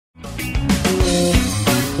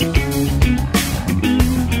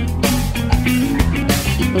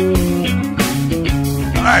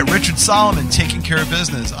Solomon, Taking Care of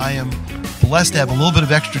Business. I am blessed to have a little bit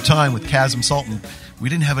of extra time with Kasim Sulton. We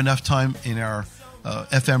didn't have enough time in our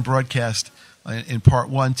FM broadcast in part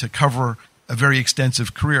one to cover a very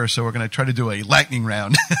extensive career, so we're going to try to do a lightning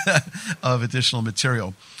round of additional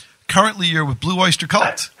material. Currently, you're with Blue Oyster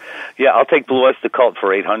Cult. Yeah, I'll take Blue Oyster Cult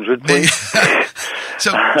for 800, please.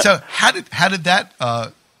 So how did that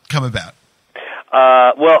come about?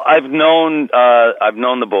 Well, I've known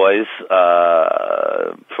the boys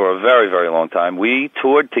for a very, very long time. We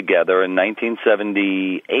toured together in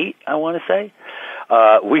 1978, I want to say.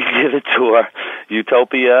 We did a tour,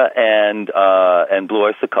 Utopia and Blue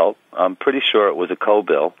Oyster Cult. I'm pretty sure it was a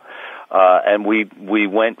co-bill. And we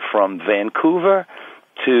went from Vancouver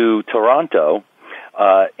to Toronto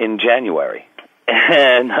in January.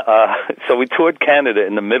 And so we toured Canada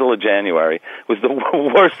in the middle of January. It was the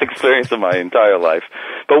worst experience of my entire life.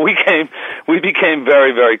 But we became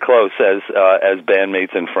very, very close as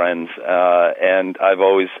bandmates and friends. And I've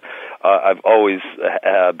always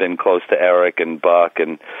been close to Eric and Buck,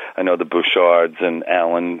 and I know the Bouchards and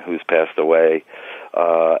Alan, who's passed away,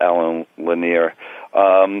 Alan Lanier.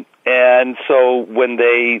 And so when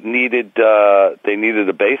they needed a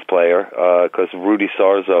bass player, because Rudy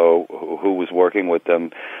Sarzo, who was working with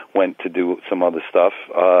them, went to do some other stuff.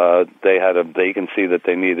 They had a vacancy that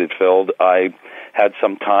they needed filled. I had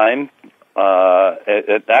some time.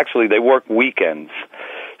 Actually, they work weekends,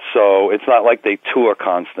 so it's not like they tour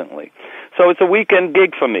constantly. So it's a weekend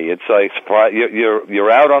gig for me. It's like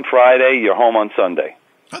you're out on Friday, you're home on Sunday.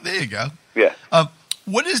 Oh, there you go. Yeah.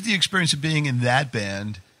 What is the experience of being in that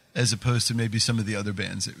band as opposed to maybe some of the other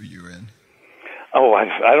bands that you were in? Oh,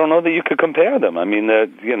 I don't know that you could compare them. I mean, they're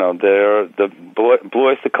the Blue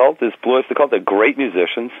Oyster Cult is Blue Oyster Cult. They're great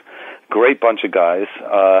musicians, great bunch of guys.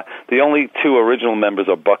 The only two original members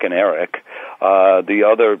are Buck and Eric. The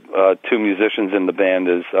other two musicians in the band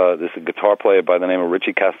is there's a guitar player by the name of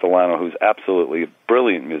Richie Castellano, who's absolutely a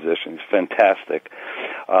brilliant musician. He's fantastic.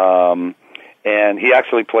 And he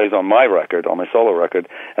actually plays on my record, on my solo record.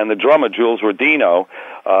 And the drummer, Jules Rodino,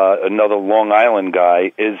 another Long Island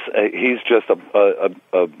guy, he's just a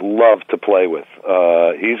love to play with.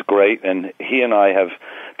 He's great, and he and I have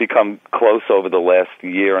become close over the last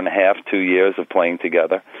year and a half, 2 years of playing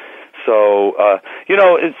together. So,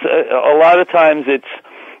 it's a lot of times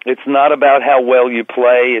it's not about how well you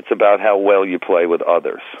play, it's about how well you play with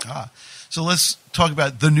others. So let's talk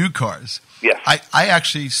about the New Cars. Yes. I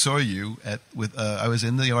actually saw you I was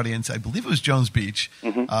in the audience, I believe it was Jones Beach,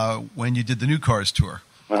 when you did the New Cars tour.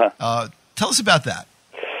 Uh-huh. Tell us about that.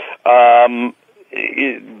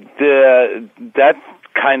 That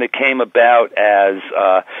kind of came about as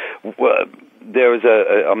there was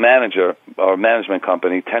a manager or management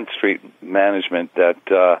company, 10th Street Management,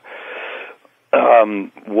 that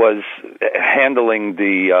was handling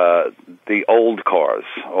the old cars,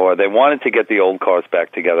 or they wanted to get the old cars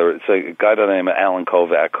back together. It's a guy by the name of Alan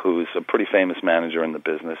Kovac, who's a pretty famous manager in the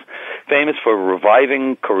business, famous for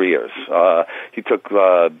reviving careers. He took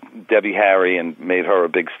Debbie Harry and made her a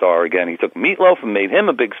big star again. He took Meatloaf and made him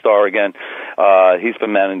a big star again. He's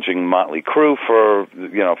been managing Motley Crue for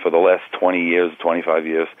the last 20 years, 25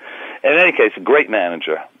 years. In any case, a great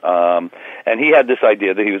manager. And he had this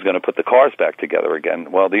idea that he was going to put the cars back together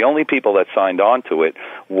again. Well, the only people that signed on to it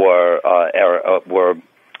were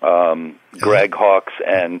Greg Hawkes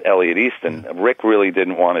and Elliot Easton. Rick really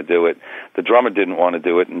didn't want to do it. The drummer didn't want to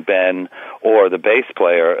do it, and Ben, or the bass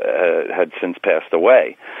player, had since passed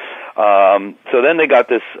away. So then they got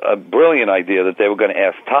this brilliant idea that they were going to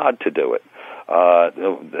ask Todd to do it,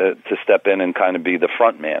 to step in and kind of be the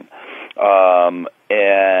front man.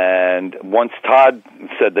 And once Todd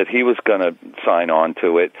said that he was going to sign on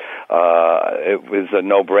to it, it was a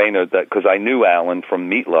no-brainer because I knew Alan from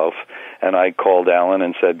Meatloaf, and I called Alan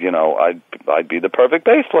and said, I'd be the perfect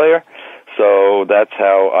bass player. So that's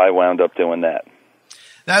how I wound up doing that.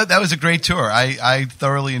 That was a great tour. I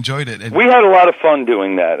thoroughly enjoyed it. We had a lot of fun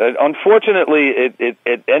doing that. Unfortunately,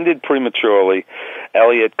 it ended prematurely.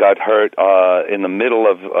 Elliot got hurt in the middle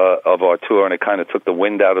of our tour, and it kind of took the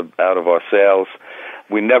wind out of our sails.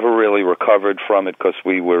 We never really recovered from it because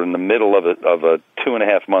we were in the middle of a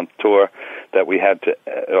 2.5-month tour that we had to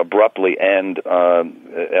abruptly end.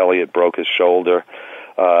 Elliot broke his shoulder,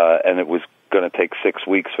 and it was going to take 6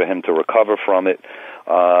 weeks for him to recover from it.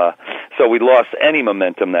 So we lost any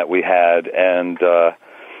momentum that we had, and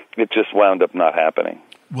it just wound up not happening.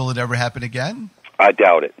 Will it ever happen again? I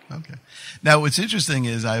doubt it. Okay. Now, what's interesting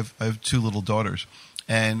is I have two little daughters,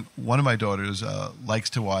 and one of my daughters likes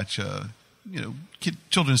to watch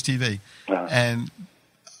children's TV, and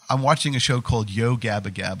I'm watching a show called Yo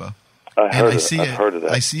Gabba Gabba, I've heard of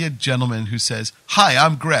that. I see a gentleman who says, "Hi,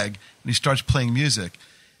 I'm Greg," and he starts playing music.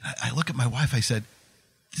 And I look at my wife. I said,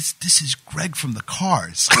 "This is Greg from the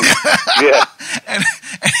Cars." Yeah. and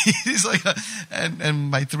he's like,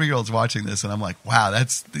 and my 3-year-old's watching this, and I'm like, "Wow,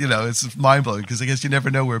 that's it's mind blowing," because I guess you never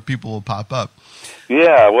know where people will pop up.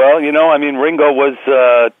 Yeah, well, I mean, Ringo was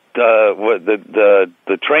the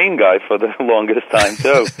train guy for the longest time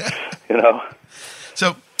too.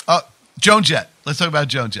 So, Joan Jett. Let's talk about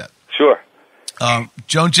Joan Jett. Sure.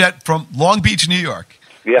 Joan Jett from Long Beach, New York.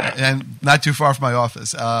 Yeah. And not too far from my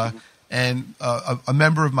office. And a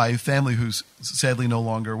member of my family who's sadly no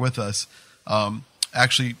longer with us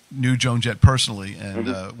actually knew Joan Jett personally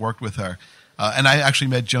and worked with her. And I actually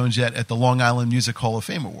met Joan Jett at the Long Island Music Hall of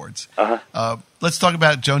Fame Awards. Let's talk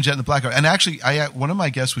about Joan Jett and the Blackheart. And actually, one of my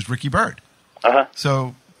guests was Ricky Byrd.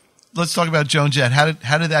 So let's talk about Joan Jett.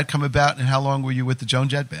 How did that come about, and how long were you with the Joan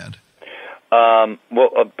Jett band? Well,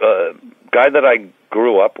 a guy that I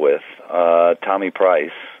grew up with, Tommy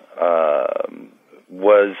Price,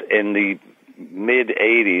 was in the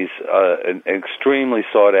mid-'80s an extremely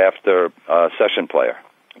sought-after session player,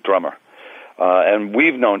 drummer. And we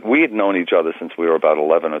had known each other since we were about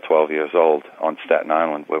 11 or 12 years old on Staten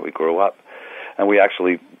Island, where we grew up. And we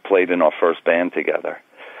actually played in our first band together.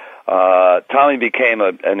 Tommy became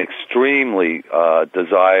an extremely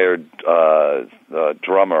desired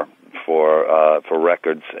drummer for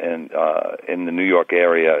records in the New York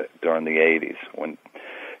area during the '80s, when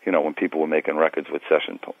people were making records with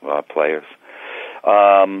session players.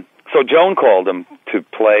 So Joan called him to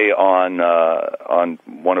play on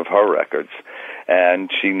one of her records, and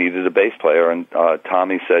she needed a bass player. And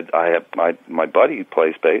Tommy said, "I have my buddy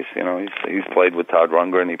plays bass. He's played with Todd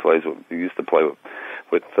Rundgren. He used to play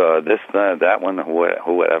with this, that one,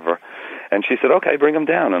 whoever." And she said, "Okay, bring him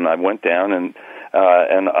down." And I went down and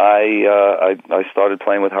I started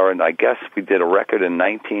playing with her, and I guess we did a record in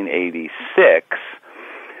 1986.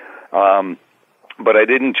 But I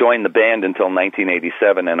didn't join the band until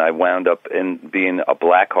 1987, and I wound up being a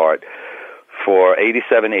Blackheart for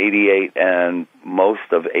 87, 88, and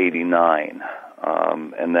most of 89.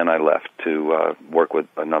 And then I left to work with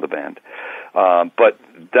another band. But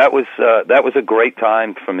that was a great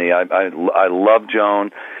time for me. I love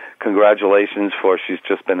Joan. Congratulations she's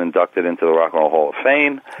just been inducted into the Rock and Roll Hall of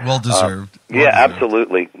Fame. Well deserved.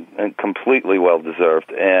 Absolutely, and completely well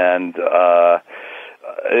deserved. And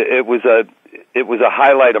it was a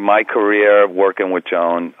highlight of my career working with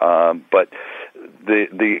Joan. But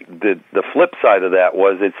the flip side of that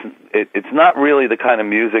was it's not really the kind of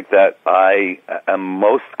music that I am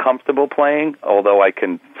most comfortable playing, although I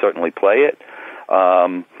can certainly play it.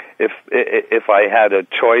 If I had a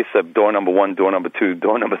choice of door number 1, door number 2,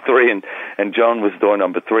 door number 3, and Joan was door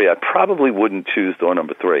number 3, I probably wouldn't choose door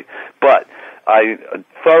number 3. But I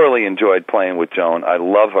thoroughly enjoyed playing with Joan. I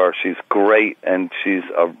love her. She's great, and she's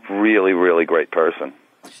a really, really great person.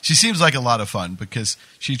 She seems like a lot of fun because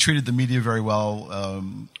she treated the media very well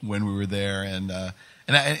when we were there, and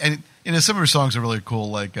some of her songs are really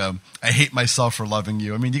cool. Like "I Hate Myself for Loving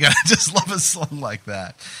You." I mean, you gotta just love a song like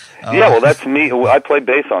that. Yeah, well, that's me. I played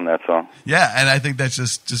bass on that song. Yeah, and I think that's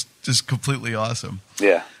just completely awesome.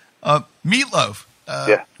 Yeah. Meatloaf.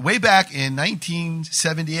 Way back in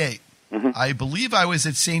 1978, I believe I was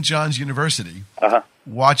at St. John's University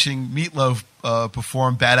watching Meatloaf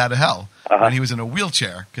perform "Bat Out of Hell" when he was in a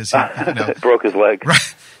wheelchair because he broke his leg.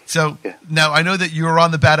 Right. So now I know that you were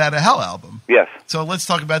on the "Bat Out of Hell" album. Yes. So let's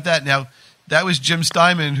talk about that. Now, that was Jim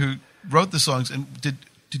Steinman who wrote the songs, and did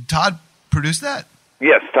Todd produce that?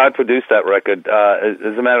 Yes, Todd produced that record.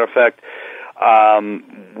 As a matter of fact, I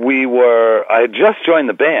had just joined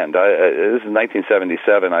the band. This is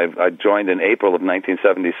 1977. I joined in April of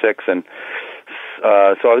 1976, and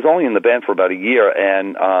so I was only in the band for about a year,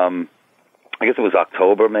 and I guess it was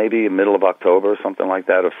October, maybe middle of October or something like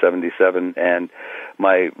that of '77, and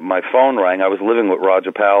my phone rang. I was living with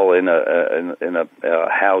Roger Powell in a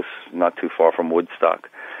house not too far from Woodstock,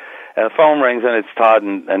 and the phone rings, and it's Todd,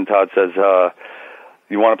 and Todd says,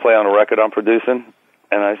 "You want to play on a record I'm producing?"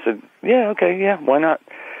 And I said, "Yeah, okay, yeah, why not?"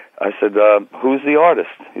 I said, "Who's the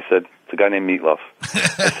artist?" He said, "It's a guy named Meatloaf."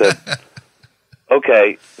 I said,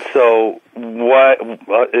 "Okay, so why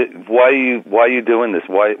are you doing this?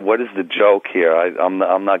 What is the joke here?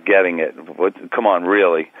 I'm not getting it. Come on,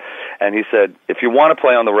 really?" And he said, "If you want to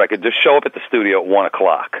play on the record, just show up at the studio at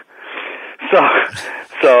 1:00.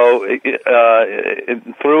 So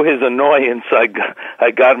through his annoyance, I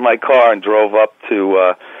got in my car and drove up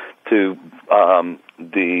to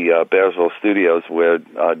the Bearsville studios where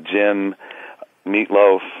Jim,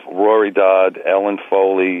 Meatloaf, Rory Dodd, Ellen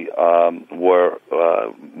Foley were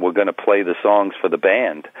going to play the songs for the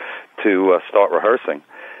band to start rehearsing,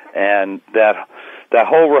 and that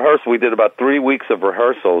whole rehearsal, we did about 3 weeks of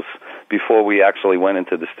rehearsals before we actually went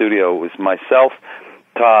into the studio. It was myself,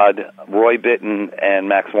 Todd, Roy Bittan, and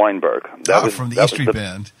Max Weinberg. That was from the E Street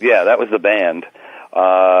Band. Yeah, that was the band,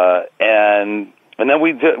 and then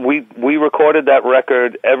we recorded that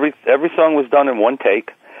record. Every song was done in one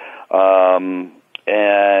take.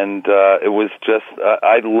 And it was just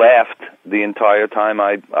I laughed the entire time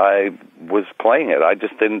I was playing it. I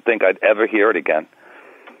just didn't think I'd ever hear it again.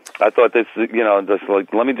 I thought just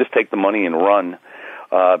like, let me just take the money and run,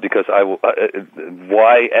 because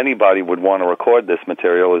why anybody would want to record this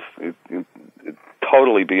material is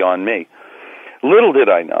totally beyond me. Little did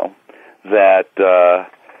I know that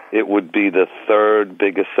it would be the third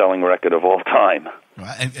biggest selling record of all time.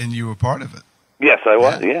 And you were part of it. Yes, I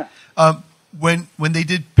was, yeah. When they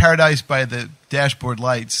did Paradise by the Dashboard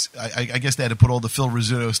Lights, I guess they had to put all the Phil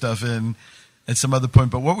Rizzuto stuff in at some other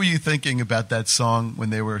point. But what were you thinking about that song when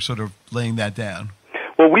they were sort of laying that down?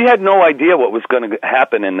 Well, we had no idea what was going to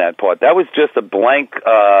happen in that part. That was just a blank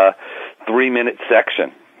 3-minute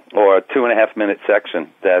section or a 2.5-minute section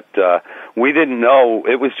that we didn't know.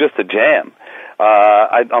 It was just a jam.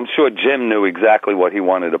 I'm sure Jim knew exactly what he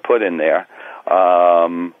wanted to put in there.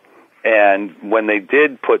 And when they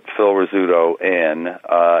did put Phil Rizzuto in,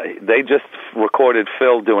 they just recorded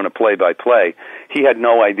Phil doing a play-by-play. He had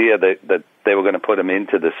no idea that they were going to put him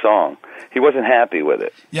into the song. He wasn't happy with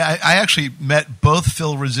it. Yeah, I actually met both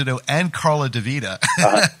Phil Rizzuto and Carla DeVita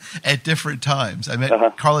at different times. I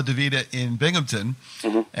met Carla DeVita in Binghamton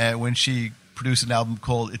when she produced an album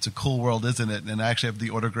called It's a Cool World, Isn't It? And I actually have the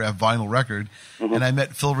autographed vinyl record. And I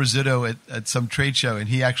met Phil Rizzuto at some trade show, and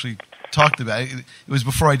he actually talked about it. It was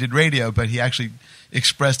before I did radio, but he actually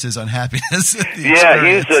expressed his unhappiness at the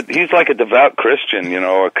experience. He's like a devout Christian,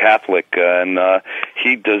 or Catholic, and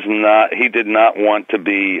he did not want to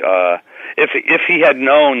be. If he had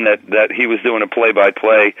known that he was doing a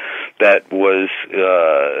play-by-play that was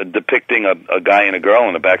depicting a guy and a girl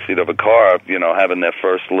in the backseat of a car, having their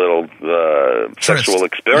first little sexual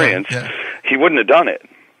experience, he wouldn't have done it.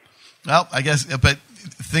 Well, I guess, but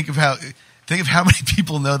think of how many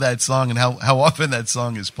people know that song and how often that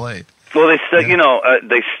song is played. Well, they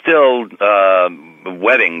still,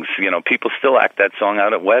 weddings, people still act that song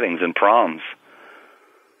out at weddings and proms.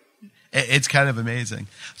 It's kind of amazing.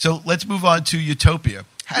 So let's move on to Utopia.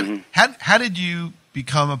 How did you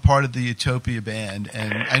become a part of the Utopia band?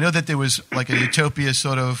 And I know that there was like a Utopia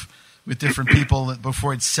sort of with different people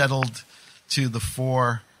before it settled to the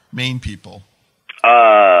 4 main people.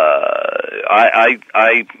 I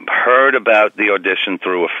heard about the audition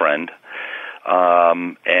through a friend,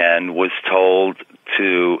 and was told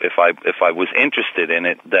to if I was interested in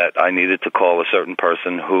it that I needed to call a certain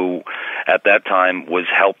person who at that time was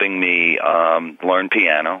helping me learn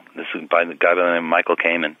piano. This is by the guy by the name of Michael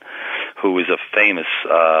Kamen, who is a famous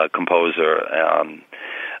composer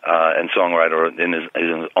and songwriter in his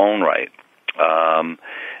own right.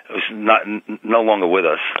 Was no longer with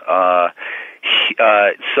us.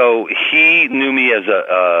 So he knew me as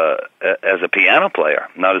a piano player,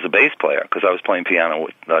 not as a bass player, because I was playing piano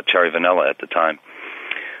with Cherry Vanilla at the time.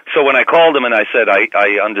 So when I called him and I said,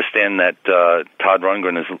 I understand that Todd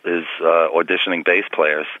Rundgren is auditioning bass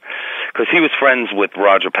players, because he was friends with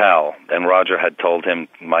Roger Powell, and Roger had told him,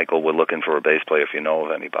 Michael, we're looking for a bass player. If you know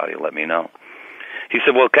of anybody, let me know. He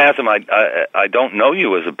said, well, Kasim, I don't know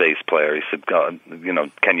you as a bass player. He said,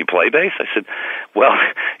 can you play bass? I said, well,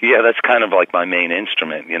 yeah, that's kind of like my main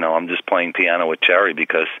instrument. I'm just playing piano with Cherry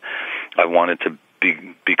because I wanted to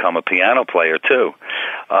become a piano player too.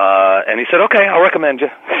 And he said, okay, I'll recommend you.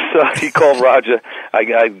 So he called Roger.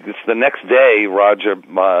 The next day, Roger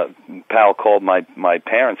Powell called my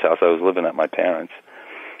parents' house. I was living at my parents'.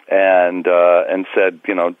 And said,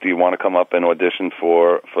 do you want to come up and audition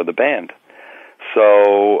for the band?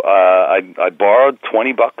 So I borrowed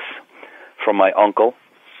 $20 from my uncle,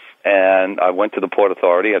 and I went to the Port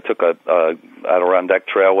Authority. I took a Adirondack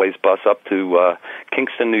Trailways bus up to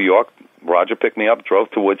Kingston, New York. Roger picked me up,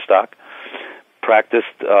 drove to Woodstock, practiced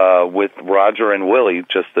with Roger and Willie,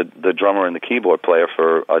 just the drummer and the keyboard player,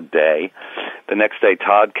 for a day. The next day,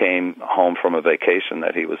 Todd came home from a vacation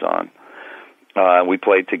that he was on. We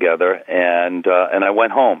played together, and I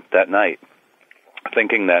went home that night,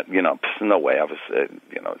 thinking that, no way,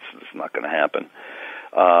 it's not going to happen.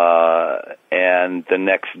 And the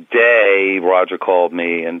next day, Roger called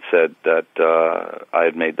me and said that I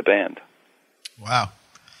had made the band. Wow.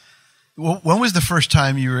 Well, when was the first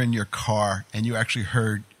time you were in your car and you actually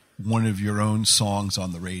heard one of your own songs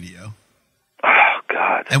on the radio?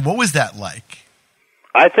 And what was that like?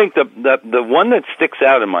 I think the one that sticks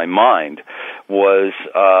out in my mind was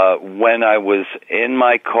when I was in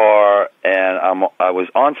my car and I was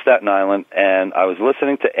on Staten Island and I was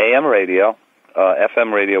listening to AM radio.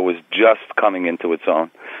 FM radio was just coming into its own,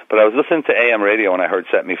 but I was listening to AM radio and I heard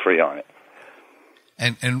 "Set Me Free" on it.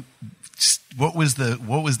 And what was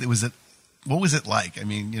it like? I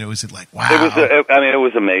mean, was it like, wow? It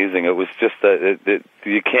was amazing. It was just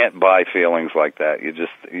you can't buy feelings like that.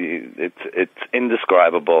 It's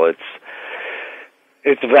indescribable.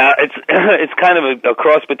 It's kind of a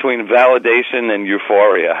cross between validation and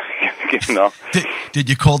euphoria. Did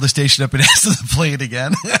you call the station up and ask them to play it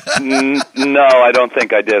again? No, I don't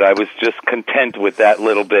think I did. I was just content with that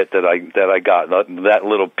little bit that I got, that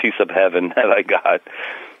little piece of heaven that I got.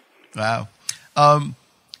 Wow.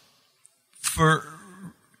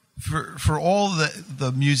 For all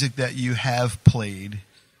the music that you have played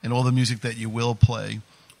and all the music that you will play,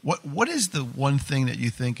 what is the one thing that you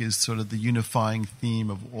think is sort of the unifying theme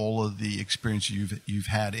of all of the experience you've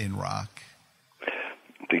had in rock?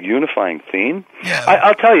 The unifying theme? Yeah.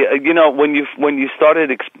 I'll tell you. When you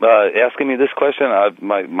started asking me this question,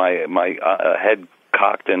 my head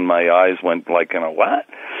cocked and my eyes went like, what?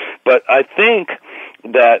 But I think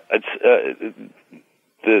that it's.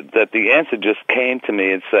 That the answer just came to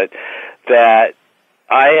me. It's that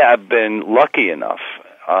I have been lucky enough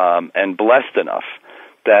and blessed enough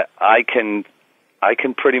that I can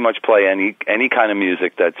pretty much play any kind of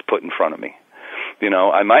music that's put in front of me.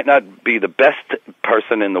 I might not be the best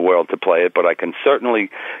person in the world to play it, but I can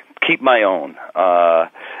certainly keep my own.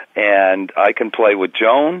 And I can play with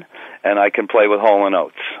Joan, and I can play with Hall &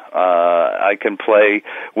 Oates. I can play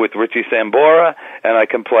with Richie Sambora, and I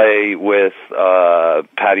can play with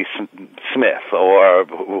Patti Smith or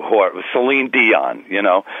Celine Dion.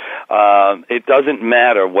 It doesn't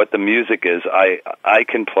matter what the music is. I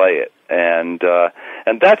can play it, and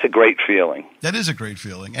that's a great feeling. That is a great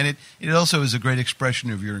feeling, and it also is a great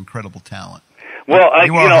expression of your incredible talent. Well, I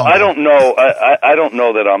don't know. I don't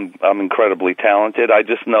know that I'm incredibly talented. I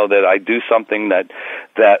just know that I do something that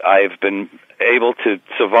I've been able to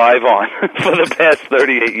survive on for the past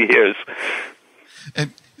 38 years.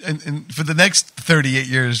 And for the next 38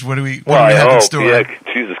 years, what do we have in store? Yeah,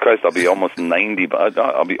 Jesus Christ, I'll be almost 90.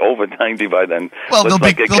 I'll be over 90 by then. Well, let's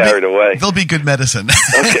not get carried away. There'll be good medicine.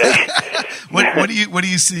 Okay. What do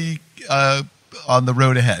you see on the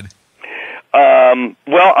road ahead?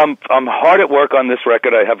 Well, I'm hard at work on this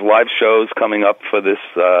record. I have live shows coming up for this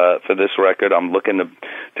record. I'm looking to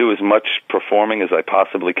do as much performing as I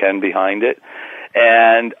possibly can behind it.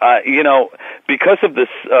 And because of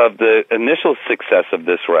the initial success of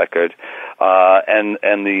this record,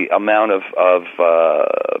 and the amount of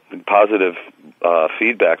positive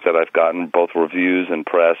feedback that I've gotten, both reviews and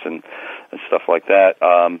press and stuff like that,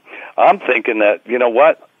 I'm thinking that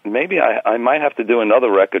maybe I might have to do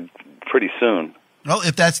another record pretty soon. Well,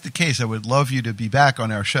 if that's the case, I would love you to be back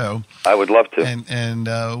on our show. I would love to. And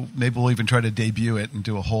maybe we'll even try to debut it and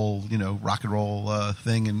do a whole, rock and roll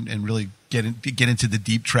thing and really get into the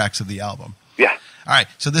deep tracks of the album. Yeah. All right.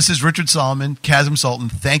 So this is Richard Solomon, Kasim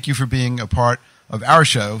Sulton. Thank you for being a part of our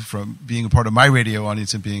show, from being a part of my radio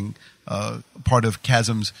audience and being part of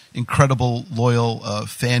Kasim's incredible, loyal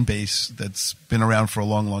fan base that's been around for a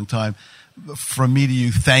long, long time. From me to you,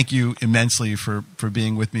 thank you immensely for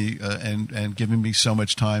being with me and giving me so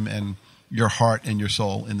much time and your heart and your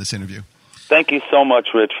soul in this interview. Thank you so much,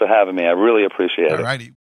 Rich, for having me. I really appreciate it. All righty.